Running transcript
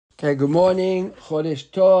Okay, good morning. Chodesh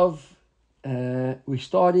Tov. We're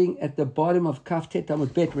starting at the bottom of Kaftet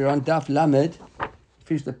Amud Bet. We're on Daf Lamed.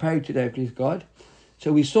 Finish the page today, please God.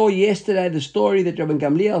 So we saw yesterday the story that Rabbi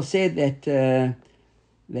Gamliel said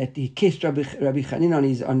that he kissed Rabbi Chanin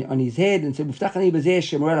on his head and said, "Muftachani b'zeh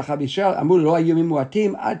shemoreh lecha b'Yisrael." Amru lo hayu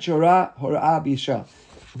muatim ad shora hora'ah b'Yisrael.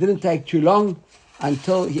 It didn't take too long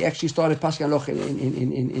until he actually started passing aloch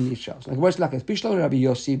in Israel. So what's like Bishlam Rabbi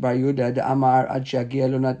Yossi Bar Yehuda the Amar Ad Shagia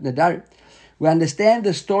Lonat Nadar. We understand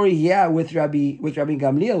the story here with Rabbi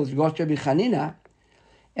Gamliel with regards to Rabbi Chanina,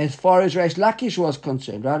 as far as Reish Lakish was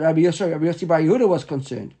concerned, right? Rabbi Yossi Bar Yehuda was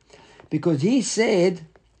concerned, because he said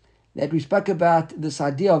that we spoke about this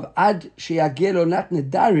idea of Ad Shagia Lonat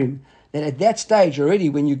Nadarim. That at that stage already,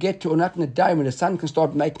 when you get to Onat Nadarim, when the son can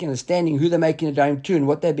start understanding who they're making Nadarim to and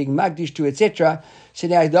what they're being magdish to, etc. So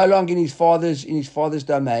now he's no longer in his father's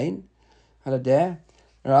domain.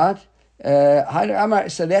 Right?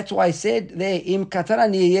 So that's why I said there, Im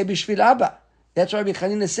katarani yeh b'shvil Abba. That's why Rabbi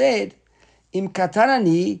Chanina said, Im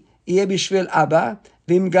katarani yeh b'shvil Abba,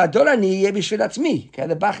 v'im gadolani yeh b'shvil atzmi. Okay,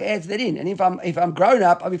 the Bach adds that in. And if I'm grown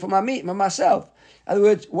up, I'll be for myself. In other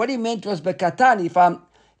words, what he meant was bekatan,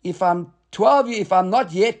 if I'm 12, if I'm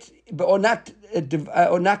not yet onat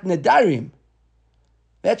nadarim,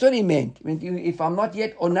 that's what he meant. If I'm not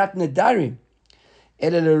yet onat nadarim,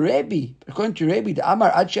 according to Rebbe, the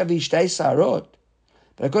Amar ad shavi shtei sarot.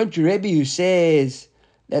 But according to Rebbe, who says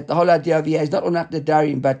that the whole idea of is not onat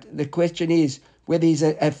nadarim, but the question is whether he's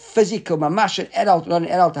a physical mamash, an adult, not an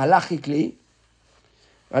adult halachically.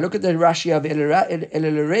 I look at the Rashi of El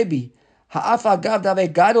Rebbe, ha'af agav davei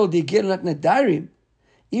gadol digir onat nadarim.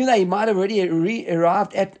 Even though he might have already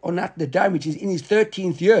arrived at Onat Nadarim, which is in his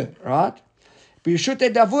 13th year, right? He's still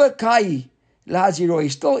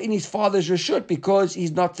in his father's Reshut because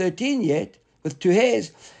he's not 13 yet, with 2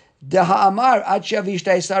 hairs. So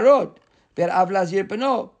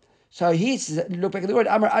he's, look back at the word,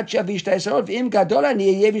 Amar Ad Shavishtai Sarot, V'im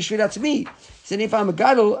Gadolani Yeh B'Shvil Atzmi. He said, if I'm a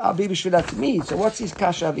Gadol, I'll be B'Shvil Atzmi. So what's his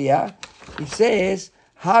kasha here? He says,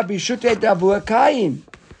 Ha B'Shutei Davua Kaim.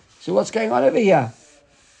 So what's going on over here?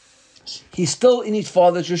 He's still in his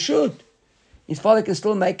father's reshut. His father can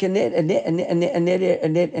still make a neder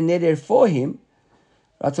for him.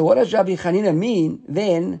 Right? So what does Rabbi Chanina mean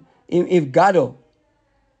then if gadol,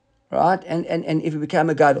 right? And if he became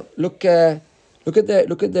a gadol, look at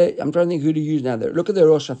the. I'm trying to think who to use now. There, look at the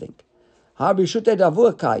Rosh. I think Ha b'shutei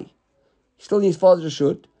davur kai. Still in his father's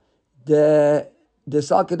reshut. The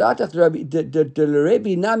salkadatach the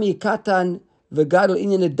Rebbe nami katan v'gadol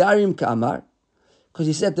inyan darim ka'amar. Because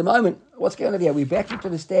he said at the moment, what's going on here? We're back to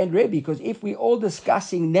understand Rebbe, because if we're all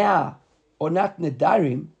discussing now Onat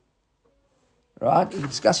Nadarim, right? We're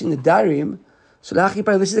discussing Nadarim, so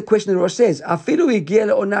this is the question the Rosh says.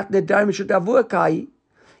 Onat Nadarim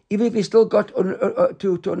even if he still got to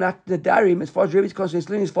Onat Nadarim, as far as Rebbe is concerned,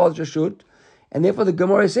 still in his father's Reshut, and therefore the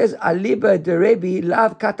Gemara says, Aliba de Rebbe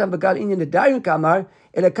lav katan v'gal inyan Nadarim kamar,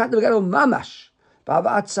 ela katan v'gal mamash,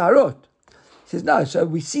 ba'avat sarot. He says, no, so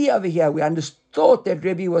we see over here, we thought that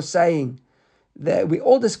Rebbe was saying that we're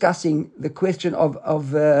all discussing the question of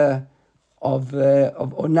onat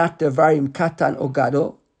varim katan or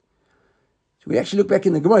gadol. So we actually look back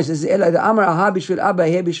in the Gemara. It says, "Ela the amar aha b'shvil abba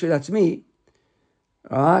he b'shvil atzmi."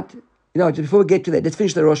 Right? Just before we get to that, let's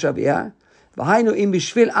finish the Rosh Hashanah. V'hainu im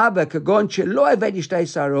b'shvil abba kagon shelo eved ishtay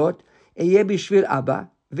sarot ehyeh b'shvil abba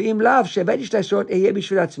v'im lav sheved ishtay sarot ehyeh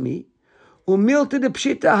b'shvil atzmi. Umilta the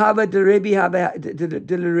pshita hava the Rebbe have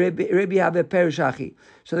perishachi.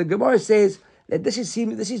 So the Gemara says that this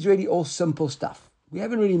is really all simple stuff. We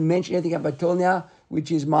haven't really mentioned anything up until now, which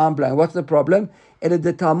is mind blowing. What's the problem? And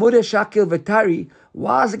the Talmud Shakil Vatari.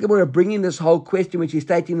 Why is the Gemara bringing this whole question, which is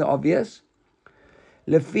stating the obvious?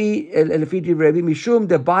 Lefi Rebbe mishum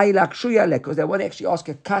the bailak shuyalek, because they want to actually ask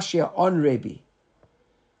a kashya on Rebbe,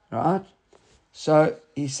 right? So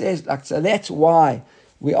he says so that's why.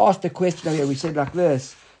 We asked the question here, we said like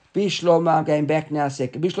this, Bishlom, I'm going back now a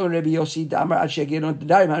second. Bishlom Rebbe Yossi, Damar Ad Shagir on the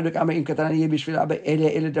Darim, Hanuk Amar Im Katana Yebishvil Abba,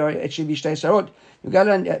 Ele Dar, Etchivi Shtei Sarot.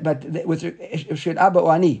 But with Shvil Abba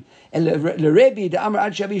or Ani. And the Rebbe, the Amar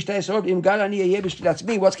Ad Shavi Shtei Sarot, Im Galani Yebishvil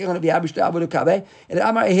Atzmi, what's going to be Abishvil Abba Lukabe? And the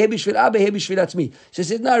Amar Hebishvil Abba, Hebishvil Atzmi. So he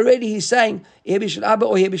says, no, already he's saying Hebishvil Abba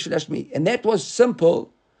or Hebishvil Atzmi. And that was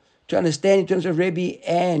simple to understand in terms of Rebbe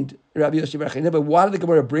and Rabbi Yossi Bar Chanina. But why did the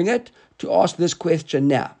Gemara bring it? To ask this question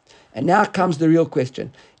now. And now comes the real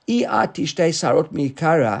question. If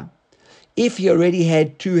he already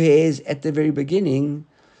had 2 hairs at the very beginning,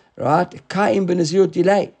 right? Kaim benazirut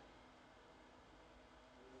delay.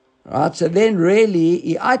 Right? So then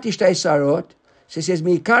really, So it says,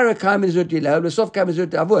 Mi'ikara kaim mezurut dilel, Besof kaim mezurut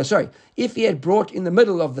avua. Sorry, if he had brought in the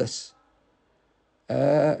middle of this.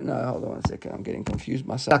 No, hold on a second. I'm getting confused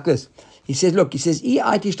myself. Like this. He says, look, if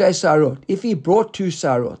he brought 2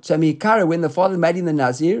 sarot, so Mi'ikara, when the father made him the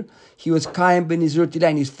Nazir, he was kaim ben nizirut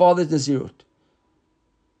dilel, his father's Nazirut.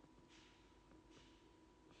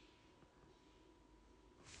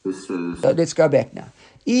 So let's go back now.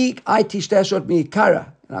 And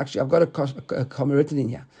actually, I've got a comma written in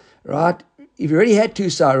here. Right? If you already had 2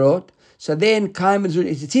 sarot, so then kaim ben nizirut,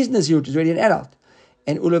 it's his Nazirut, is already an adult.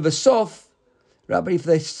 And ulav right, but if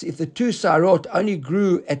the 2 sarot only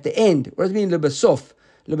grew at the end, what does it mean lebasof?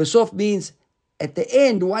 Lebasof means at the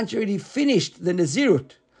end, once you already finished the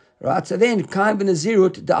Nazirut, right? So then kaim ben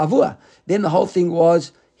Nazirut the avua. Then the whole thing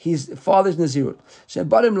was his father's Nazirut. So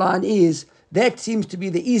bottom line is that seems to be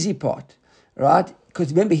the easy part, right?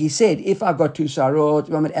 Because remember he said, if I've got 2 sarot,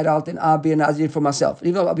 if I'm an adult, then I'll be a Nazir for myself.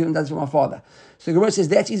 Even if I'll be a Nazir for my father. So the Gemara says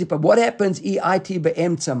that's easy. But what happens eit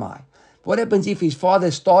be'emtza mai? What happens if his father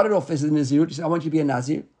started off as a Nazirut? He said, I want you to be a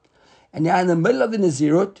Nazir. And now in the middle of the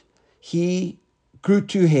Nazirut, he grew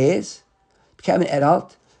 2 hairs, became an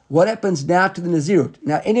adult. What happens now to the Nazirut?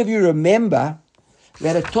 Now, any of you remember we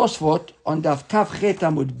had a Tosfot on Daf Kaf Chet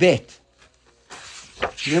Amud Bet.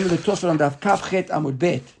 Remember the Tosfot on Daf Kaf Chet Amud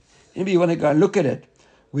Bet? Anybody want to go and look at it?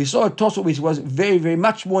 We saw a Tosfot which was very, very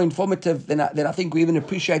much more informative than I think we even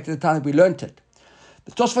appreciated at the time that we learnt it.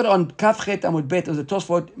 The Tosfot on Kaf Chet Amud Bet was a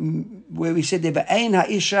Tosfot where we said, Ve'ein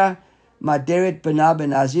ha'isha maderet b'na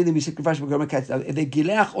b'nazir, then we said,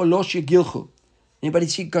 Ve'gilech o lo shegilchu. Anybody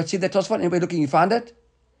see that Tosfot? Anybody looking, you found it?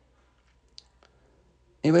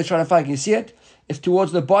 Anybody trying to find it? Can you see it? It's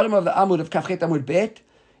towards the bottom of the Amud of Kaf Chet Amud Bet.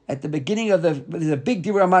 At the beginning of there's a big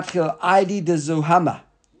Dibur HaMatchil, Aidi de Zohama.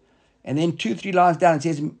 And then 2-3 lines down, it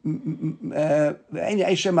says, Ve'ein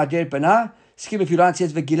ha'isha maderet b'na. Skip a few lines,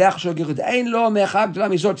 says, there's no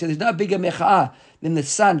bigger mecha'ah than the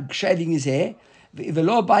son shaving his hair. It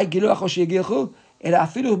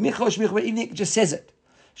just says it.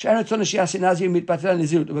 If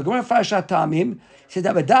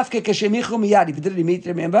he did it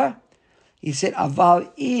immediately, remember? He said, and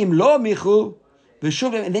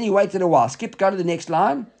then he waited a while. Skip, go to the next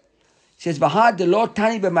line. He says, the fact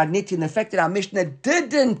that our Mishnah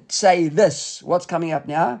didn't say this, what's coming up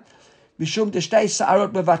now? Mishum deshtei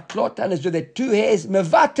sa'arot mevatlot hanazirut. That 2 hairs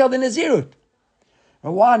mevatel the Nazirut.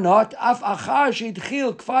 Why not? Af achar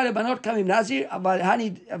sheitchil kfar lebanot kamim Nazir, aval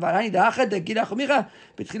hani da'achad degilach umicha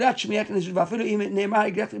betchilat shmiyat Nazirut v'afilu im ne'emar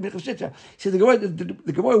igilach umicha sitra. So the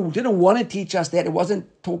Gemara didn't want to teach us that. It wasn't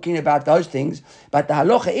talking about those things. But the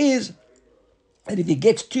halacha is that if he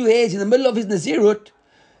gets 2 hairs in the middle of his Nazirut,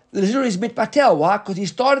 the Nazirut is mitpatel. Why? Because he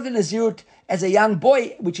started the Nazirut as a young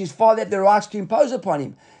boy, which his father had the rights to impose upon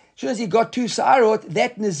him. As soon as he got 2 Sa'arot,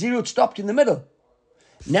 that Nazirut stopped in the middle.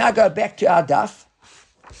 Now go back to our daf.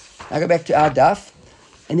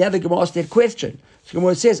 And now the Gemara asks that question. So the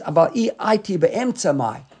Gemara says, about eit be'emtza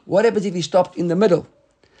mai. What happens if he stopped in the middle?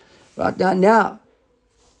 Right now,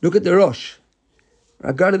 look at the Rosh.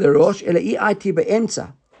 Right, go to the Rosh. Ela eit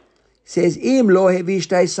be'emtza. Says, im lo hevi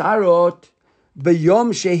shtei Sa'arot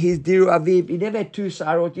b'yom shehizdiru aviv. He never had 2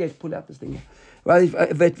 Sa'arot yet. Pull out this thing here. Right,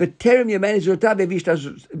 v'terem yemeni zotav hevi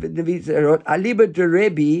Sa'arot aliba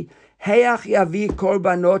derebi heach yavi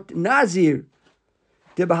korbanot nazir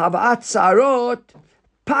debahavaat Sa'arot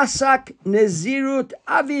pasak nazirut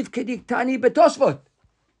aviv kediktani betosvot.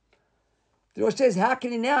 The Rosh says, how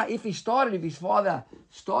can he now, if his father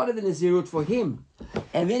started the Nazirut for him,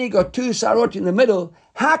 and then he got 2 Sa'arot in the middle,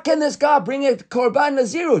 how can this guy bring a Korban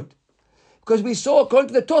Nazirut? Because we saw, according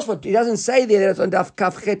to the Tosfot, he doesn't say there that it's on Daf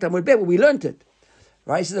Kaf Chet Amud Bet, but we learned it.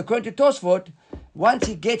 Right? He says, according to Tosfot, once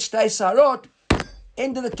he gets 2 Sa'arot,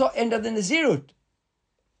 end of the Nazirut.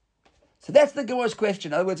 So that's the Gemara's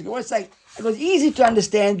question. In other words, the Gemara is saying, it was easy to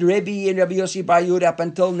understand Rebbe and Rabbi Yossi Bar Yehuda up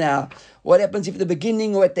until now. What happens if at the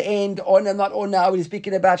beginning or at the end, or not or now, we're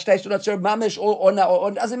speaking about Shtei Sodot Sor Mamish, or now,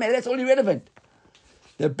 or doesn't matter, that's all irrelevant.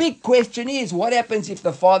 The big question is, what happens if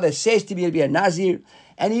the father says to me to be a Nazir,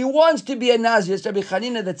 and he wants to be a Nazir? It's Rabbi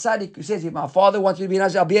Chanina the Tzaddik who says, if my father wants me to be a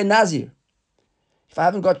Nazir, I'll be a Nazir. If I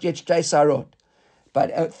haven't got yet Shtei Sa'arot.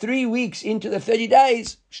 But 3 weeks into the 30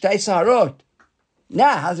 days, Shtei Sa'arot.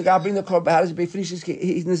 Now, how's the guy bring the korban? How does he finish his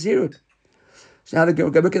Nazirut? So now go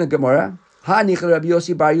look in the Gemara. Rabbi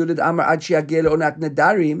Yossi Bar Yehuda Amar Ad She'yageh Le'onat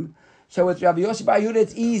Nadarim. So with Rabbi Yossi Bar Yehuda,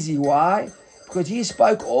 it's easy. Why? Because he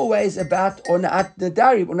spoke always about Onat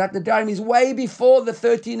Nadarim. Onat Nadarim is way before the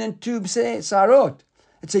 13 and 2 Sarot.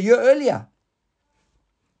 It's a year earlier.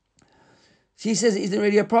 So he says, isn't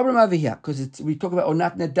really a problem over here? Because we talk about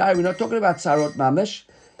Onat Nadarim. We're not talking about Sarot Mamish.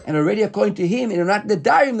 And already according to him, in the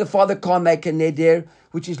Darim, the father can't make a neder,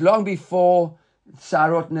 which is long before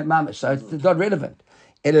sarot mamash. So it's not relevant.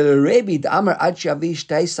 El Rebbe, the Amar Ad Shavi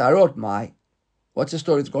Shtei Sarot, my. What's the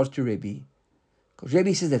story with regards to Rebbe? Because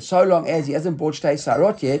Rebbe says that so long as he hasn't bought Shtei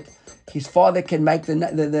Sarot yet, his father can make can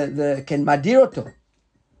madiroto.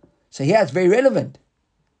 So here it's very relevant.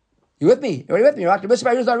 You with me? You're with me, right? The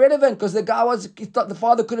Mishnah is not relevant because the guy he thought the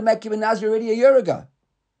father couldn't make him a Nazir already a year ago.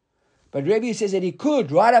 But Rebbe says that he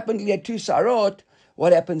could, right up until he had 2 sarot.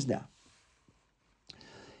 What happens now?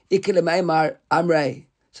 Ikelemeimar Amrei.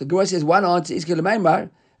 So Gemara says one answer is Ikelemeimar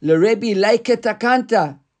LeRebbe Leike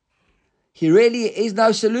Takanta. He really is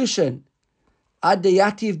no solution. Ad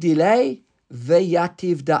yativ delay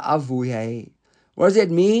veyativ da'avuye. What does that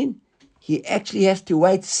mean? He actually has to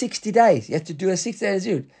wait 60 days. He has to do a 60-day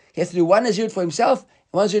Nazirut. He has to do one Nazirut for himself and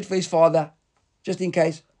one Nazirut for his father, just in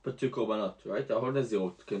case. But 2 korbanot, right? The whole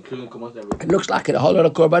Nazirut, including korbanot and everything. It looks like it, a whole lot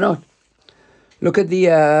of korbanot. Look at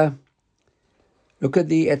the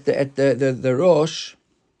Rosh.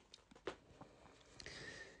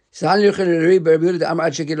 He says,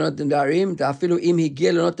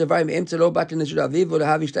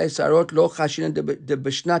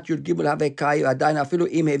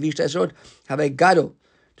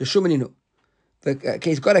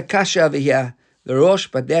 he's got a kasha over here, the Rosh,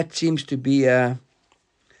 but that seems to be the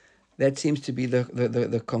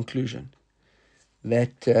conclusion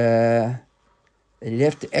that you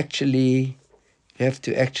have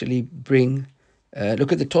to actually bring.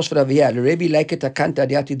 Look at the Tosfot over here. Rabbi Leiket Akanta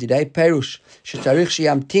Diati Didei Perush Shetarich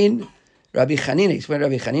Sheyamtin Rabbi Chanina. Explain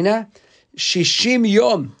Rabbi Chanina. Shishim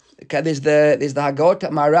Yom. Okay, there's the Hagot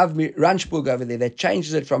Marav Ranshburg over there that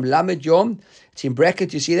changes it from Lamed Yom. It's in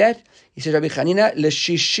bracket. You see that? He says Rabbi Chanina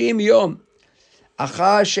LeShishim Yom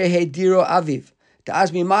Achar Shehediro Aviv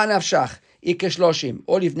Ta'az Mima Nafshach Ike Shloshim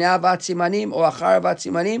or Livnei Avat Simanim or Achar Avat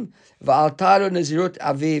Simanim Va'altalo Nezirut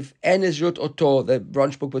Aviv and Nezirut Oto. The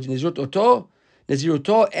Ranshburg puts Nezirut Oto,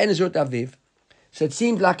 Neziruto and Nezirut Aviv. So it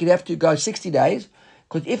seems like he'd have to go 60 days,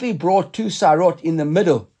 because if he brought 2 sarot in the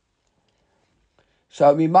middle,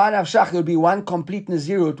 so Miman Avshach, there would be one complete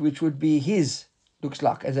Nezirut, which would be his, looks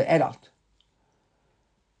like, as an adult.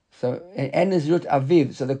 So, and Nezirut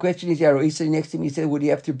Aviv. So the question is here, he's sitting next to me, he said, would he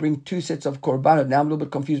have to bring 2 sets of korbanot? Now I'm a little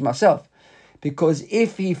bit confused myself. Because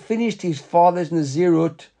if he finished his father's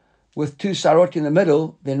Nezirut with 2 sarot in the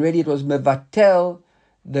middle, then really it was mevatel,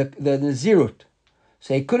 the Nezirut.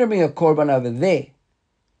 So he couldn't bring a korban over there.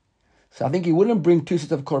 So I think he wouldn't bring 2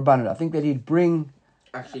 sets of korbanot. I think that he'd bring...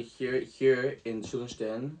 Actually, here in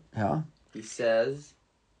Schulenstein, he says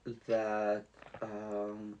that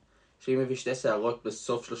שאם מביא 2 שערות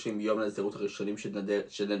בסוף 30 יום לזירות הראשונים של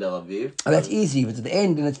נדר אביב. That's easy, but it's at the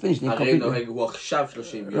end and it's finished. הרי נוהג הוא עכשיו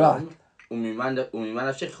 30 יום, וממן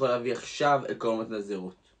נפשך יכול להביא עכשיו את כל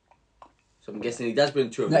נזירות. So I'm guessing he does bring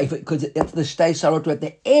 2 of them. No, because that's the shtei sarot at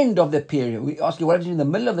the end of the period. We ask you, what if it's in the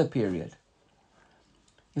middle of the period?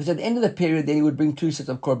 If it's at the end of the period, then he would bring 2 sets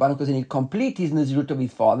of korban, because then he'd complete his nazirut of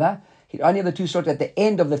his father. He'd only have the 2 sarot at the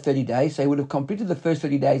end of the 30 days, so he would have completed the first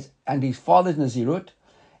 30 days and his father's nazirut.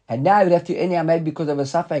 And now he would have to anyhow, maybe because of a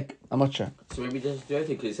safek, I'm not sure. So maybe just do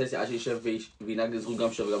everything, because it says actually should be v'inag nazirut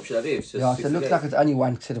gam shel aviv. Yeah, so it looks like it's only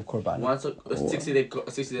 1 set of korban. 60-day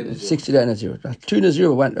nazirut. 60-day nazirut. Right. 2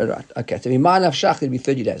 nazirut, 1, right. Okay, so Miman Avshach, it'd be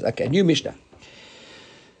 30 days. Okay, new Mishnah.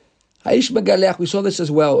 Haish Megalech, we saw this as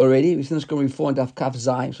well already. We've seen this going before in Daf Kaf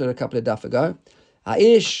Zayin, so a couple of daf ago.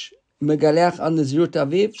 Haish Megalech on the Zirut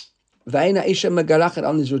Aviv, Ve'ein Haisha Megalech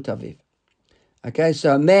on the Zirut Aviv. Okay,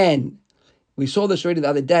 so a man, we saw this already the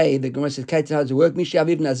other day. The Gemara says, "Kate has to work. Mishi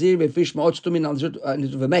Aviv Nazir ve'fish ma'ot stumin on Zirut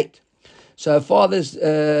v'meit." So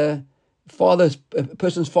a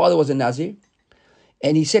person's father was a Nazir,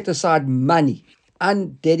 and he set aside money,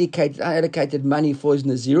 unallocated money for his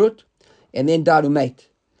Nazirut, and then died mate.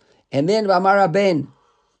 And then Amar Haben,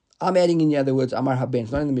 I'm adding in the other words, Amar Haben,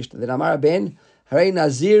 it's not in the Mishnah. Then Amar Haben, Harei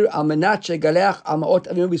Nazir al menat shegaleach al ma'ot.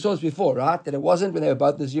 I mean, we saw this before, right? That it wasn't when they were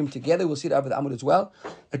both Nazirim together. We'll see it over the Amud as well.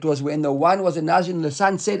 It was when the one was a Nazir and the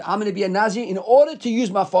son said, I'm going to be a Nazir in order to use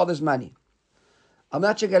my father's money. Al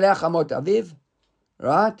menat shegaleach al ma'ot aviv,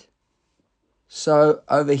 right? So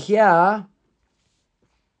over here,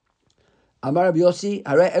 Amar Rabbi Yossi,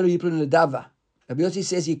 Harei elu yiplun nedava. Rabbi Yossi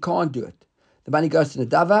says he can't do it. The money goes to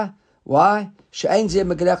Nedava. Why? She'ein zeh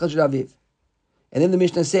megalech al aviv. And then the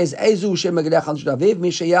Mishnah says, Ezu she megalech al aviv,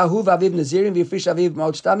 mishayahu v'aviv nazirim v'yifrish aviv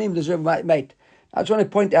ma'ot stamim nazir mate. I just want to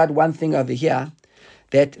point out one thing over here,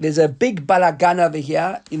 that there's a big balagan over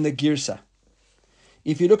here in the Girsa.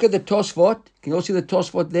 If you look at the Tosfot, can you all see the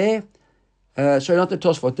Tosfot there? Sorry, not the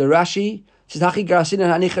Tosfot, the Rashi. It says, Hachi garasinan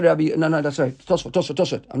hanicha rabbi, no, sorry,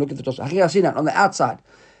 Tosfot. I'm looking at the Tosfot. Hachi garasinan, on the outside.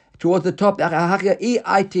 towards the top. I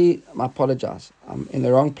apologize. I'm in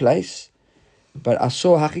the wrong place. But I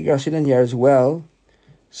saw Haki Garsinan here as well.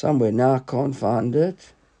 Somewhere. Now I can't find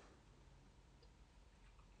it.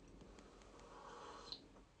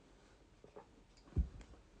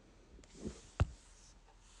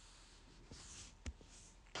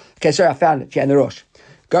 Okay, sorry, I found it. Yeah, in the Rosh.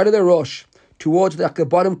 Go to the Rosh, towards the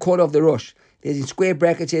bottom corner of the Rosh. There's in square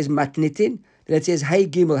brackets, it says Matnitin. Then it says Hey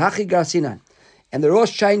Gimel, Hachi Garsinan. And the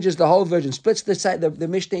Rosh changes the whole version, splits the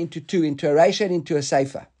Mishnah into two, into a Reisha and into a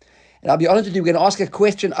Sefer. And I'll be honest with you, we're going to ask a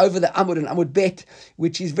question over the Amud and Amud Bet,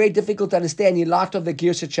 which is very difficult to understand in light of the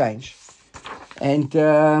Girsa change. And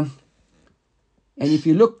if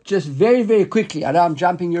you look just very, very quickly, I know I'm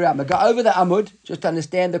jumping you around, but go over the Amud, just to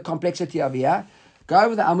understand the complexity of here. Go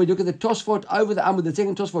over the Amud, look at the Tosfot over the Amud, the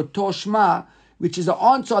second Tosfot, Toshma, which is the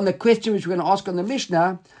answer on the question which we're going to ask on the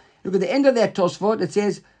Mishnah. Look at the end of that Tosfot, it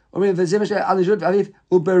says, Uberov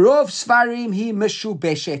Svarim hi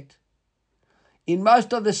Meshubeshet. In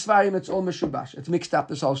most of the Svarim, it's all Meshubash. It's mixed up,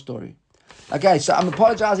 this whole story. Okay, so I'm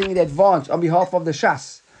apologizing in advance on behalf of the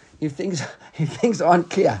Shas if things aren't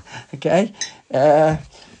clear. Okay,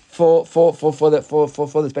 for this.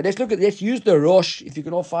 But let's use the Rosh. If you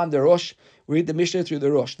can all find the Rosh, read the Mishnah through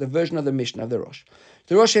the Rosh, the version of the Mishnah of the Rosh.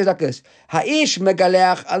 The Rosh says like this: Ha'ish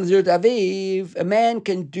megaleach al zirut aviv. A man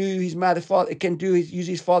can do his father can use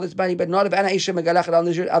his father's money, but not if ana isha megaleach al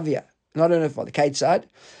zirut avia. Not on her father. Keitzad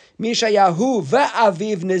Mishayahu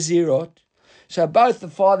va'aviv nazirot. So both the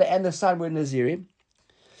father and the son were nazirim.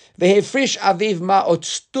 Vehefrish aviv ma'ot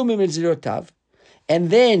stumim nazirotav. And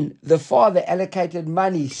then the father allocated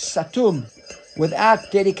money satum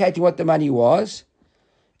without dedicating what the money was,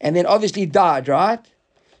 and then obviously died, right?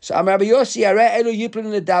 So Amar Rabbi Yossi,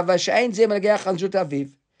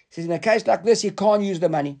 says in a case like this, he can't use the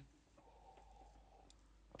money.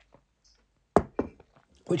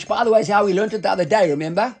 Which, by the way, is how we learned it the other day,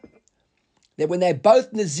 remember? That when they're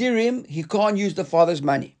both Nazirim, he can't use the father's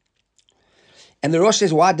money. And the Rosh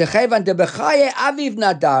says, why? Aviv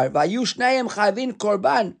nadar, vayu shneim chavin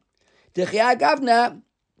korban. Dechia gavna,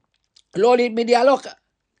 lo lit midialocha.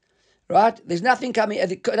 Right? There's nothing coming,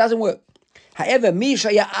 it doesn't work. However,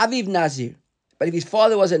 Misha ya aviv nazir. But if his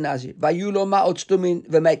father was a nazir, vayu lo ma'ot stumin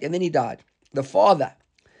v'met, and then he died. The father.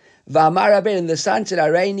 V'amar Rabbeinu, and the son said,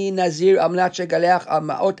 Areini nazir amnat shegaleach al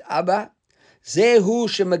ma'ot abba. Zehu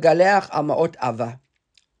shemegaleach al ma'ot ava.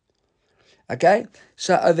 Okay?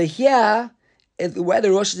 So over here, the way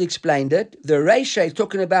the Rosh has explained it, the Reisha is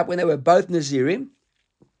talking about when they were both Nazirim.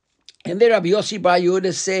 And then Rabbi Yossi Bar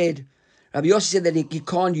Yehuda said, that he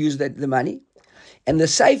can't use the money. And the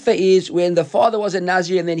Sefer is when the father was a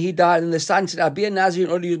Nazir and then he died, and the son said, I'll be a Nazir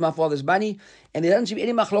in order to use my father's money. And there doesn't seem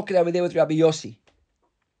any machloket over there with Rabbi Yossi.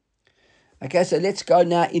 Okay, so let's go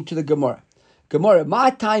now into the Gemara. Gemara, my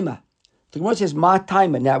timer. The Gemara says my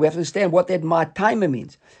timer. Now we have to understand what that my timer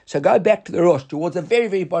means. So go back to the Rosh, towards the very,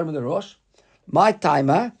 very bottom of the Rosh. My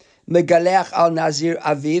timer, Megaleach al Nazir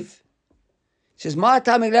Aviv. It says, my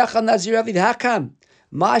timer, Megaleach al Nazir Aviv. How come?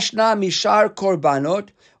 Mashna Mishar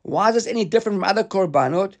Korbanot. Why is this any different from other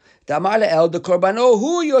Korbanot? Damar le'el, the Korbanot,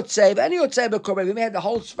 who Yotzev, any Yotzev Korban. We had the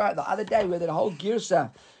whole Sfar the other day, we had the whole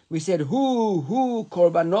Girsa. We said, who,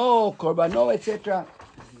 Korbanot, etc.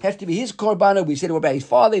 Has to be his Korbanot. We said, what about his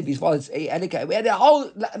father? If his father's Adika. We had a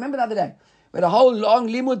whole, remember the other day? We had a whole long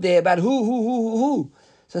limud there about who.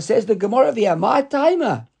 So says the Gemara over here, my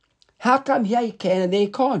timer. How come here he can and there he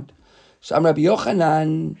can't? So I'm Rabbi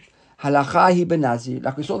Yochanan, halacha hi benazir.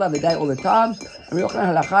 Like we saw the other day all the time. Rabbi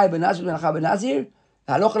Yochanan, halacha hi benazir, halacha benazir.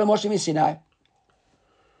 Halacha l'Moshe Sinai.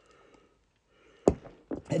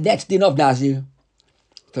 And that's din of Nazir.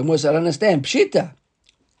 So Moshe, I don't understand. Pshita.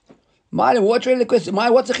 What's really the question?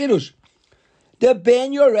 What's the chidush? The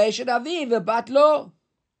ben yoresh aviv, the bat lo.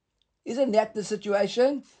 Isn't that the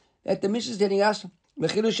situation that the Mishnah is telling us? The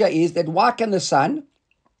chidusha is that why can the son,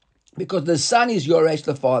 because the son is Yoresh,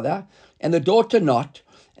 the father, and the daughter not,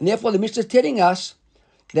 and therefore the Mishnah is telling us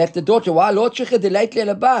that the daughter, why lo tzricha deleit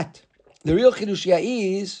le'lebat? The real chidusha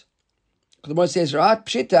is, the Gemara says, right,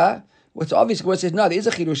 pshita, what's obvious, the Gemara says, no, there is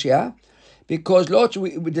a chidusha, because lo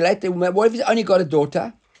deleit, what if he's only got a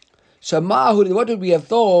daughter? So Mahud, what would we have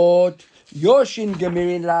thought? Yoshin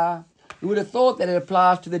gemirin la. We would have thought that it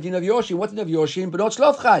applies to the din of Yoshin. What's the din of Yoshin? But not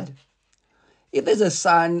Shlovchad. If there's a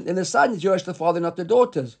son, then the son is Yoresh the father, not the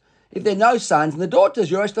daughters. If there are no sons, then the daughters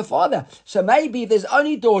Yoresh the father. So maybe if there's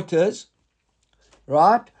only daughters,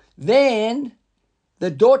 right, then the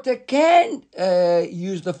daughter can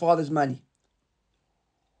use the father's money.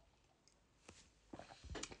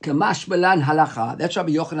 Kamash Balan halacha. That's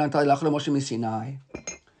Rabbi Yochanan Moshe Sinai.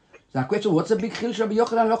 The question, what's the big chilul Rabbi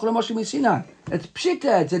Yochanan halocha Moshe Sinai? It's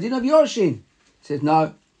pshita, it's a din of Yorshin. He says,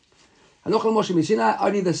 no. Halocha Moshe Sinai,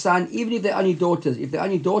 only the son, even if they're only daughters. If they're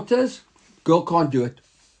only daughters, girl can't do it.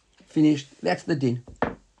 Finished. That's the din.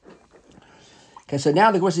 Okay, so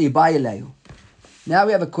now the question is Ibayaleu. Now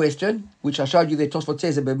we have a question, which I showed you there, Tosfot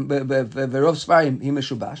says, Verov Svarim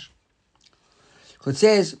Himeshubash. It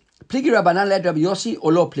says, Pligi Rabbanan led Rabbi Yossi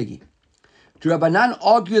or lo Pligi? Do Rabbanan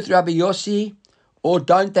argue with Rabbi Yossi or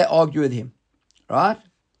don't they argue with him? Right?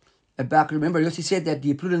 Remember, Yossi said that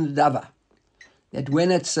the Yiplud in the Dava, that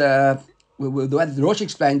when it's, the way that the Rosh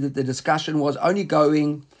explained that the discussion was only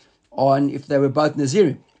going on if they were both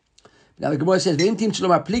Nazirim. Now the Gemara says, V'im tim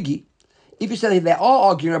shlomar Pligi, if you say that they are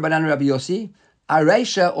arguing Rabbanan and Rabbi Yossi,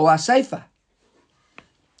 Areisha or Aseifa.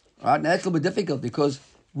 Right? Now that's a little bit difficult because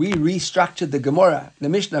we restructured the Gemara, the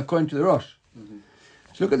Mishnah, according to the Rosh. Mm-hmm.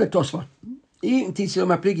 So look at the Tosfot. It said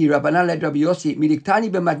Rabbi Yossi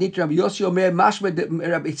Omer,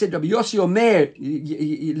 it said Rabbi Yossi Omer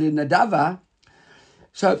Nadava.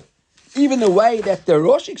 So even the way that the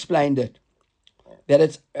Rosh explained it, that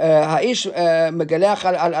it's Ha'ish Megalech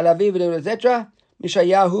al Aviv, etc.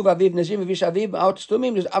 Mishayahu Aviv Nazim Vish Aviv out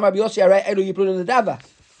Stumim. Amar Rabbi Yossi Arei Elu Yiplun Nadava.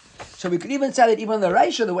 So we could even say that even the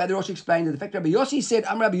Reisha, the way the Rosh explained it, the fact Rabbi Yossi said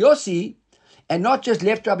Amar Rabbi Yossi, and not just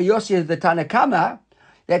left Rabbi Yossi as the Tanakama,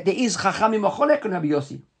 that there is Chachamim Macholek on Rabbi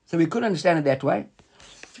Yossi. So we couldn't understand it that way.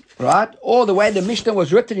 Right? Or the way the Mishnah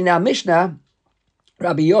was written in our Mishnah,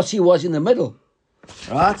 Rabbi Yossi was in the middle.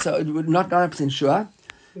 Right? So it was not 100% sure.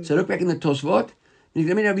 So look back in the Tosfot.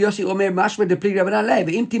 Rabbi Yossi Omer Mashma de Plig Rabbanan Lev.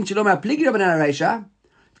 Im Tim Shalom Plig Rabbanan Reisha.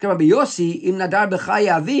 Rabbi Yossi Im Nadar B'Chai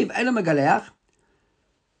Aviv Elo Megaleach.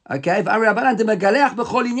 Okay, are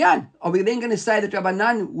we then going to say that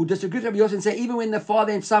Rabbanan would disagree with Rabbi Yossi and say even when the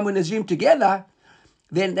father and son were Nazim together,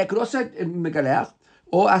 then they could also Megaleach,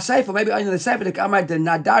 or a Sefer, maybe only the Sefer, the Amar the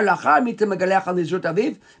Nadar Lachar Mita Megaleach on the Zrut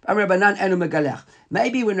Aviv, Rabbanan Enu Megaleach.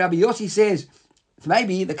 Maybe when Rabbi Yossi says,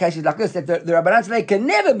 maybe the case is like this, that the Rabbanan say can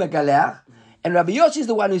never Megaleach, and Rabbi Yossi is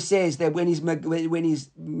the one who says that when he's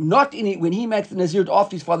not in it, when he makes the Nazirut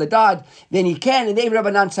after his father died, then he can, and then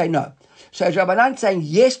Rabbanan say no. So is Rabbanan saying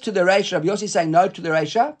yes to the Reisha, Rabbi Yossi saying no to the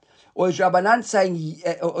Reisha? Or is Rabbanan saying,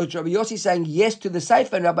 or is Rabbi Yossi saying yes to the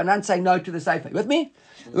Sefer and Rabbanan saying no to the Sefer? You with me?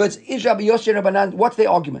 In other words, is Rabbi Yossi and Rabbanan, what's their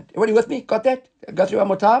argument? Everybody with me? Got that? Go through one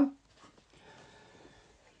more time?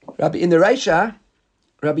 In the Reisha,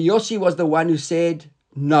 Rabbi Yossi was the one who said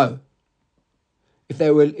no. If they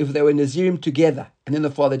were Nazirim together and then the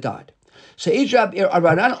father died. So is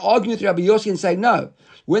Rabbanan arguing with Rabbi Yossi and saying no?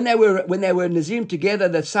 When they were Nazirim together,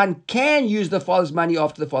 the son can use the father's money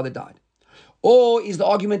after the father died. Or is the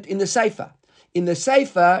argument in the Sefer? In the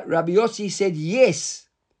Sefer, Rabbi Yossi said yes.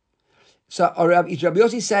 So is Rabbi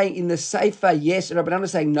Yossi saying in the Sefer yes, and Rabbi Nana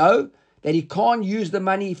saying no, that he can't use the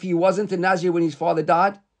money if he wasn't a Nazir when his father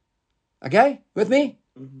died? Okay? With me?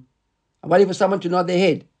 Mm-hmm. I'm waiting for someone to nod their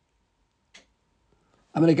head.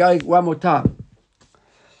 I'm going to go one more time.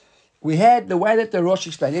 We had the way that the Rosh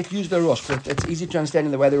explained. Let's use the Rosh, because it's easy to understand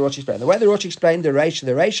in the way the Rosh explained. The way the Rosh explained the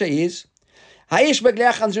Reisha is Ha'ish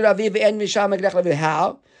Meglech Anzur Aviv and Misha Meglech Aviv.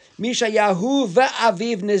 How? Misha Yahu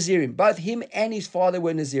Aviv Nazirim. Both him and his father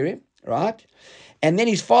were Nazirim, right? And then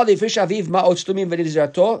his father, Fish Aviv Ma'ot Stumim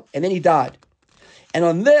V'Nizrato, and then he died. And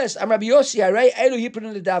on this, I'm Rabbi Yossi, Arei Elu Yipun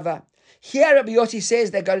in the Dava. Here Rabbi Yossi says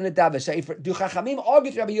they got in the Dava. So if do Chachamim argue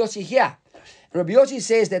with Rabbi Yossi here, Rabbi Yossi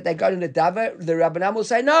says that they got in the Dava, the Rabbanan will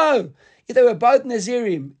say no. If they were both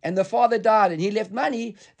Nazirim and the father died and he left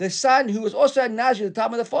money, the son who was also a Nazir at the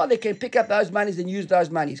time of the father can pick up those monies and use those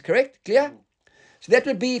monies. Correct? Clear? So that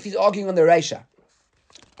would be if he's arguing on the Reisha.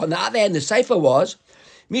 On the other hand, the Sefer was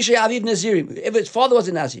Misha Aviv Nazirim. If his father was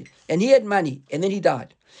a Nazir and he had money and then he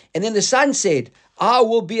died. And then the son said, I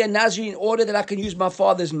will be a Nazir in order that I can use my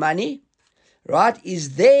father's money. Right?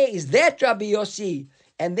 Is that Rabbi Yossi?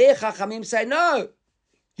 And there Chachamim say, no,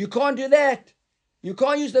 you can't do that. You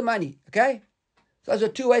can't use the money. Okay? So those are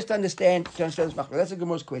two ways to understand this machloket. That's a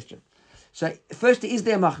Gemara's question. So first, is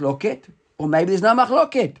there machloket? Or maybe there's no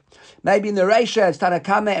machloket. Maybe in the Reisha, it's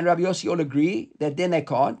Tanakama and Rabbi Yossi all agree that then they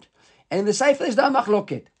can't. And in the Sefer, there's no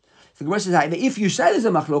machloket. So the Gemara says, hey, if you say there's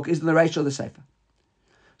a machloket, is in the Reisha or the Sefer?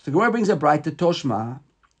 So the Gemara brings a Breita Toshma.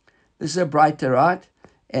 This is a Breita, right?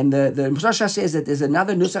 And the Moshe says that there's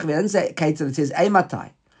another Nusach that says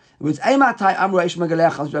Eimatai. It's Eimatai Amreish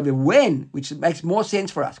Megalech when, which makes more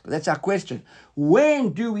sense for us, because that's our question.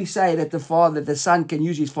 When do we say that the son can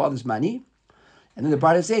use his father's money? And then the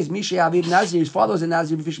Breita says, Misha Aviv Nazir, his father was a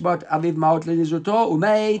Nazir, Fishbot Aviv Maot Lenizruto,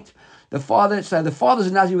 Umeit. So the father's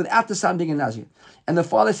a Nazir without the son being a Nazir. And the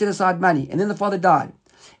father set aside money, and then the father died.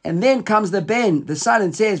 And then comes the Ben, the son,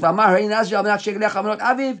 and says, V'amar Harini Nazir al menat shegalech al menot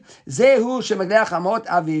aviv, zehu shemegalech al menot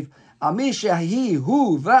aviv,amishahi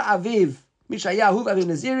hu va'aviv, mishaya hu va'aviv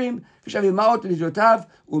nazirim, vishaviv ma'ot l'idrotav,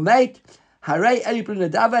 umeit, harei eli pru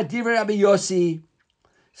nadava, divrei Rabbi Yossi.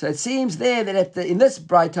 So it seems there that in this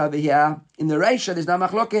bright over here, in the Reisha, there's no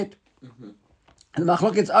machloket. And the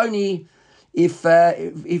machloket's only if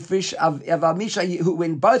Amisha,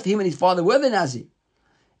 when both him and his father were the Nazi,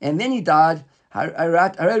 and then he died, and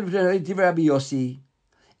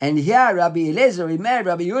here Rabbi Eliezer,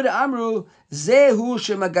 Rabbi Yehuda Amru, Zehu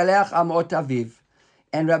shemagalech amot aviv.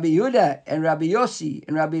 And Rabbi Yehuda and Rabbi Yossi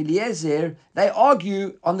and Rabbi Eliezer, they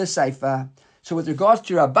argue on the Sefer. So with regards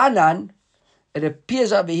to Rabbanan, it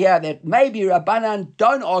appears over here that maybe Rabbanan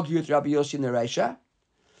don't argue with Rabbi Yossi in the Reisha,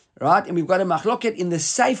 right? And we've got a machloket in the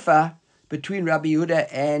Sefer between Rabbi Yehuda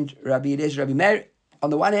and Rabbi Eliezer, Rabbi Meir on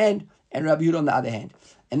the one hand, and Rabbi Yehuda on the other hand.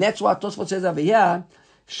 And that's what Tosfot says over here.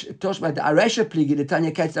 Toshma the Aresha pligi the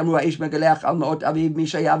Tanya Ketz Amru Aish Megalech Al Maot Aviv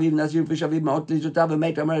Misha Yaviv Nazir Fish Aviv Maot Lizotav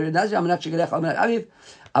Meit Amar Nazir Amanat Shegalech Al Maot Aviv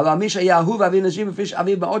Ava Misha Yahuv Aviv Nazir Fish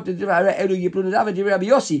Aviv Maot Lizotav Elu Yiplun Nadav Divrei Rabbi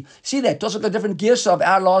Yossi. See that Tosfot got different gears of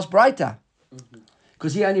our last brighter,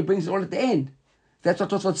 because he only brings it all at the end. That's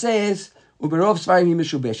what Tosfot says. Uberov Svarim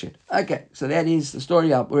Yimeshubeshet. Okay, so that is the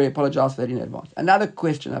story up. We apologize for that in advance. Another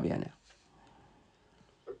question over here now.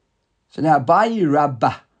 So now, Bayi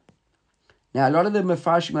Rabbah. Now, a lot of the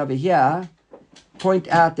Mefarshim over here point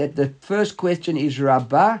out that the first question is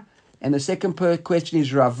Rabbah and the second question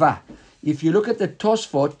is Rava. If you look at the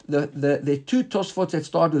Tosfot, the two Tosfots that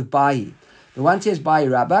start with Bayi. The one says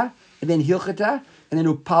Bayi Rabbah, and then Hilchata, and then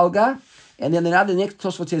Upalga, and then the next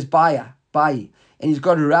Tosfot says Bayi. And he's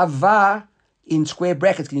got Rava in square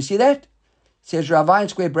brackets. Can you see that? It says Rava in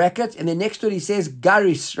square brackets, and then next to it he says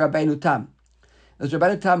Garis Rabbeinu Tam. As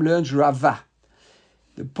Rabbeinu Tam learns Rava.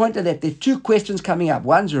 The point of that, there are two questions coming up.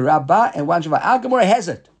 One's Rabbah and one's Rava. Our Gemara has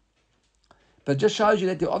it. But it just shows you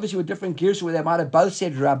that there obviously were different gears where they might have both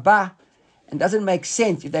said Rabbah, and doesn't make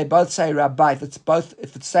sense if they both say Rabbah, if it's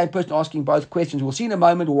the same person asking both questions. We'll see in a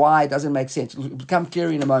moment why it doesn't make sense. It'll become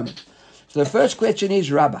clear in a moment. So the first question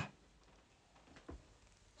is Rabbah.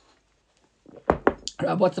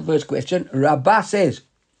 What's the first question? Rabbah says,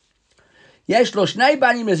 Yesh lo shnei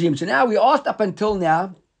banim nazim. So now we asked up until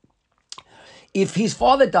now, if his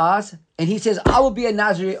father dies and he says, I will be a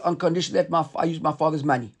Nazir on condition that I use my father's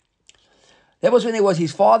money. That was when there was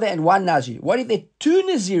his father and one Nazir. What if there are two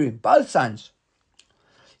Nazirim, both sons?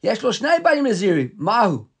 Yesh lo shnei banim nazirim.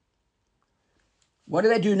 Mahu. What do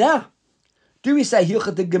they do now? Do we say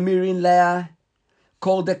Hilchat Gemirin Leah,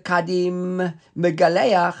 called the Kadim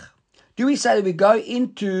Megaleach? Do we say that we go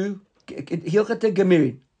into Hilchat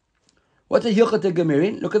Gemirin? What's a Hilchat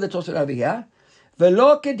Gemirin? Look at the Tosfot over here. Maybe it's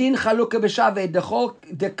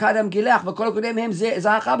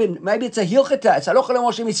a Hilchata. It's Halacha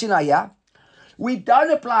Moshe Misinai, yeah? We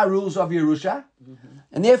don't apply rules of Yerusha,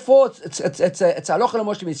 and therefore it's Halacha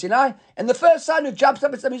Moshe Misinai. And the first son who jumps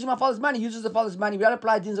up and says, I'm using my father's money, uses the father's money. We don't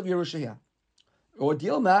apply dins of Yerusha here. Or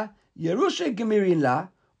Dilma, Yerusha Gemirin La,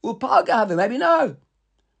 Upalga have maybe no.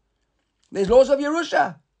 There's laws of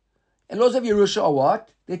Yerusha. And laws of Yerusha are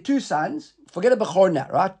what? They're two sons. Forget a Bechor now,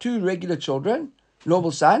 right? Two regular children,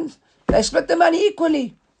 normal sons. They split the money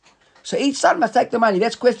equally. So each son must take the money.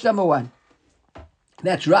 That's question number one.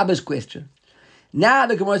 That's Rabbah's question. Now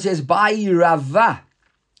the Gemara says, Bayi Rava.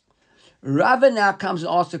 Rava now comes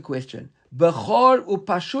and asks the question, Bechor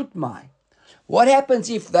upashut mai. What happens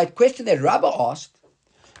if that question that Rava asked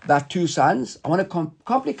about two sons, I want to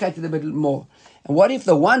complicate it a bit more. And what if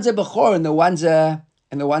the one's a Bechor and the one's a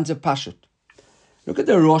Pashut? Look at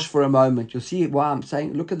the Rosh for a moment. You'll see why I'm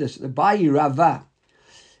saying, look at this. The Bayi Rava.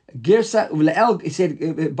 Girsa, he said,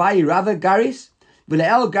 Bayi Rava Garis,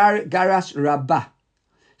 V'le'el Garas Rabbah.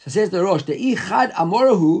 So says the Rosh, the Ichad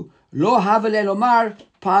Amorahu lo havale lomar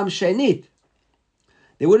pam shenit.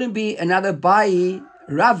 There wouldn't be another Bayi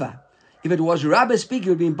Rava. If it was Rabbah speaking,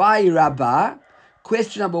 it would be Bayi Rabbah.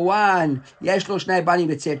 Question number one, Yesh lo shnei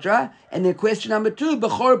banim, etc. And then question number two,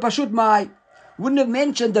 Bechor Pashut Mai. Wouldn't have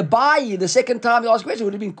mentioned the Bayi the second time you asked a question. It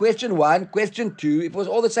would have been question one, question two. It was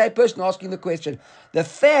all the same person asking the question. The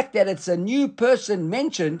fact that it's a new person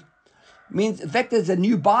mentioned means, the fact that it's a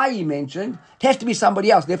new Bayi mentioned, it has to be somebody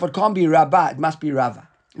else. Therefore, it can't be Rabbah. It must be Rava.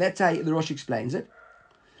 That's how the Rosh explains it.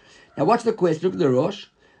 Now, what's the question? Look at the Rosh.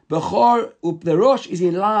 Bechor, the Rosh is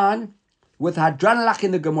in line with Hadranlach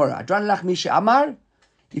in the Gemara. Hadranlach Misha Amar.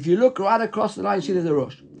 If you look right across the line, you see there's the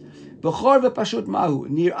Rosh. Bechor v'pashut mahu.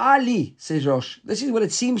 Nir Ali, says Rosh. This is what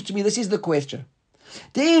it seems to me. This is the question.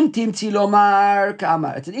 Im timtzi lomar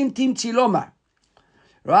kamar. It's an im timtzi lomar.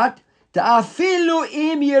 Right? Ta'afilu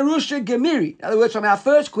im Yerusha Gemiri. In other words, from our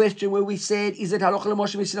first question where we said, is it halacha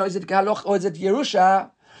l'Moshe Messina, is it halacha, or is it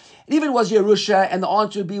Yerusha? And if it was Yerusha, and the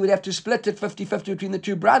answer would be we'd have to split it 50-50 between the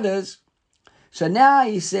two brothers. So now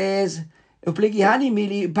he says, that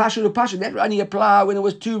only apply when it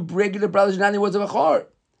was two regular brothers and only was a Bechor.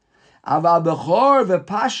 Aval Bechor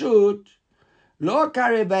v'Pashut lo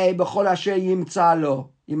karevei b'chol asher yimtza lo.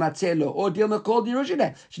 Or deal me called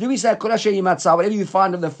Yerusha. So do we say Kol Asher Yimatzah, whatever you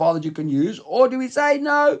find of the father you can use, or do we say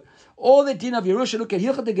no? All the din of Yerusha, look at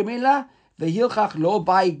Hilchah de Gemila, v'Hilchach lo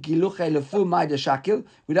by Giluche lefu mai de Shakil.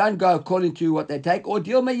 We don't go according to what they take. Or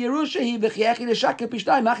deal me Yerusha he v'Chiechi de Shakil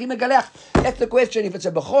pishnai machi megalech. That's the question. If it's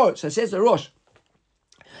a Bechor, so says the Rosh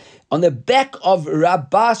on the back of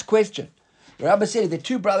Rabbah's question. Rabbi said, the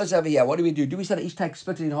two brothers over here, what do we do? Do we say that each take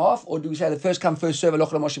split it in half, or do we say the first come, first serve,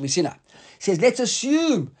 Aloch Moshe Messina? He says, let's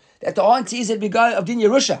assume that the answer is that we go of Din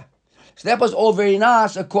Yerusha. So that was all very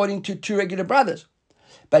nice according to two regular brothers.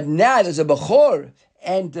 But now there's a Bechor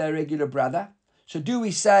and a regular brother. So do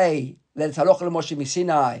we say that it's Aloch Moshe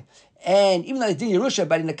Messina, and even though it's Din Yerusha,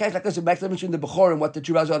 but in a case like this, it makes the difference between the Bechor and what the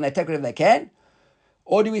two brothers are, and they take whatever they can?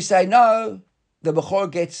 Or do we say, no, the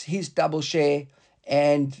Bechor gets his double share,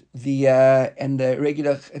 and the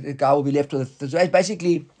regular guy will be left with it. So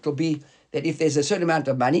basically, it'll be that if there's a certain amount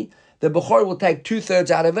of money, the Bechor will take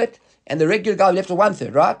 2/3 out of it, and the regular guy will be left with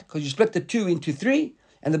 1/3, right? Because you split the 2 into 3,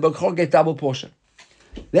 and the Bechor gets double portion.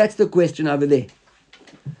 That's the question over there.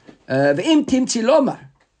 V'im timtzi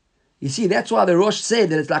lomar. You see, that's why the Rosh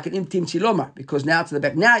said that it's like an im timtzi lomar, because now it's in the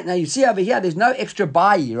back. Now you see over here, there's no extra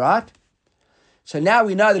bayi, right? So now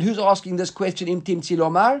we know that who's asking this question, im timtzi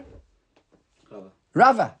lomar?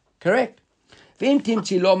 Rava, correct. V'im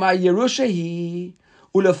timtzi lomar Yerusha hi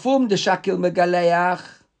ulefum de shakil megaleach.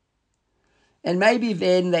 And maybe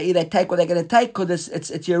then they either take what they're going to take because it's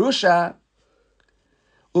Yerusha.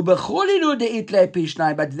 Ubechulinu de itle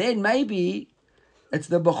pishnai. But then maybe it's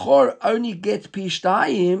the Bechor only gets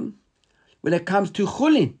pishnayim when it comes to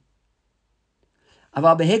chulin.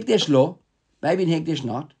 Aval behekdesh lo. Maybe in hekdesh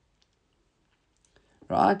not.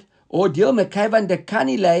 Right? Or dil mekevan de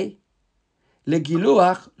kanile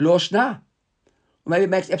legiluach lo shna. Maybe it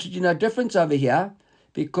makes absolutely no difference over here,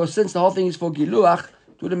 because since the whole thing is for giluach,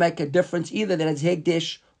 it wouldn't make a difference either that it's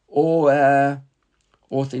hekdesh or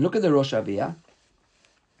thing. Look at the Rosh over here.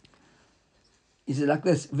 He says like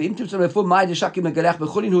this: V'im timtzum lefu mai deshakim megalech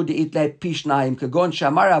b'chulin hu deitle pishnayim kagon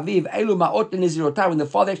shamar aviv elu ma'ot lenezirotai. When the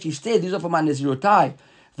father actually said, "These are for my nezirotai,"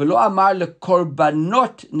 v'lo amar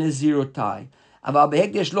lekorbanot nezirotai. Aval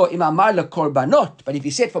behekdesh lo im amar lekorbanot. But if he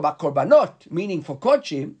said for korbanot, meaning for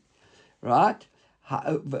kodshim, right?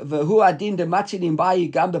 Who adin de matzinim bayi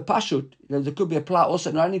gam bepashut. There could be applied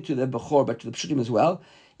also not only to the bechor but to the pshutim as well.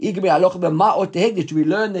 We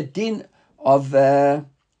learn the din of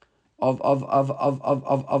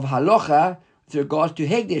halacha with regards to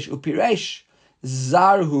hegdish upiresh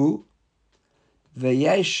zarhu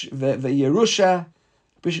veyesh veyerusha.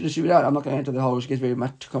 I'm not going to enter the whole rosh. It gets very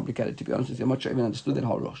much too complicated, to be honest with you. I'm not sure I even understood that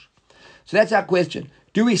whole rosh. So that's our question.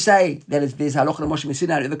 Do we say that there's halacha Moshe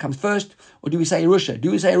Messina, whoever comes first, or do we say Yerusha?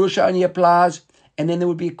 Do we say Yerusha only applies, and then there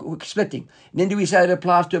would be splitting? And then do we say that it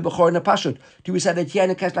applies to a Bechor and a Pashut? Do we say that here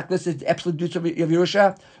in a case like this, it's absolute duty of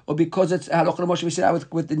Yerusha, or because it's halacha Moshe Messina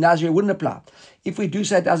with the Nazir, it wouldn't apply? If we do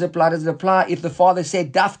say it does it apply if the father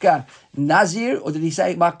said Dafka Nazir, or did he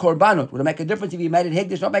say Ma Korbanot? Would it make a difference if he made it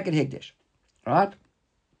Hegdish, not make it Hegdish? Right?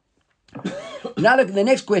 Now look at the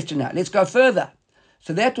next question now. Let's go further.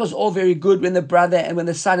 So that was all very good when the brother and when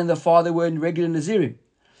the son and the father were in regular Nazirim.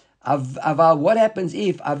 Aval, what happens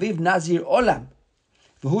if Aviv Nazir Olam,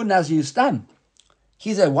 V'hu Nazir Stam?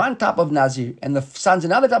 He's a one type of Nazir and the son's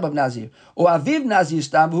another type of Nazir. Or Aviv Nazir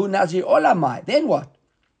Stam, V'hu Nazir Olamai. Then what?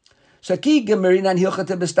 So Ki Gemarinan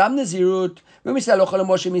Hilchate Bestam Nazirut. When we say Aloch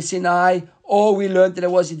Moshe Misinai, or we learned that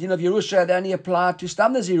it was the din of Yerusha, they only applied to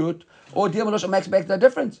Stam Nazirut, or Dil Moshe makes no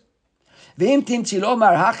difference. Maybe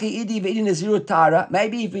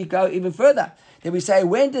if we go even further, then we say,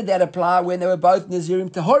 when did that apply? When they were both Nazirim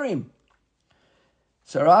Tahorim.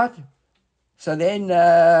 So right? So then,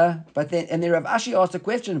 and then Rav Ashi asked a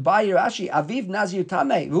question, by Rav Ashi, Aviv Nazir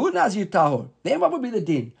Tameh, who Nazir Tahor? Then what would be the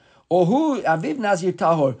din? Or who, Aviv Nazir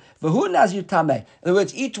Tahor, who Nazir Tameh? In other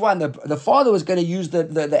words, each one, the father was going to use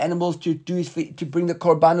the animals to bring the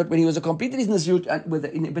korbanot when he was a completed his Nazirut with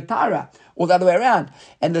in Betara, or the other way around.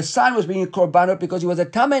 And the son was bringing korbanot because he was a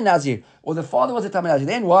Tameh Nazir, or the father was a Tameh Nazir.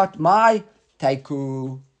 Then what? My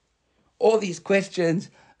Taiku. All these questions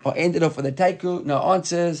are ended off with a Taiku, no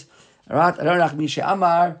answers. All right?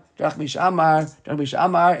 Amar,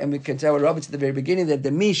 and we can say what Robert said at the very beginning, that the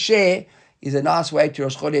Mishe is a nice way to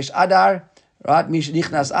Rosh Chodesh Adar, Right?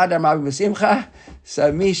 Nichnas Adar Marbim B'Simcha.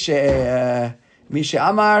 So Misha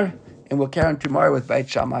Amar, and we'll carry on tomorrow with Beit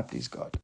Shammai, please God.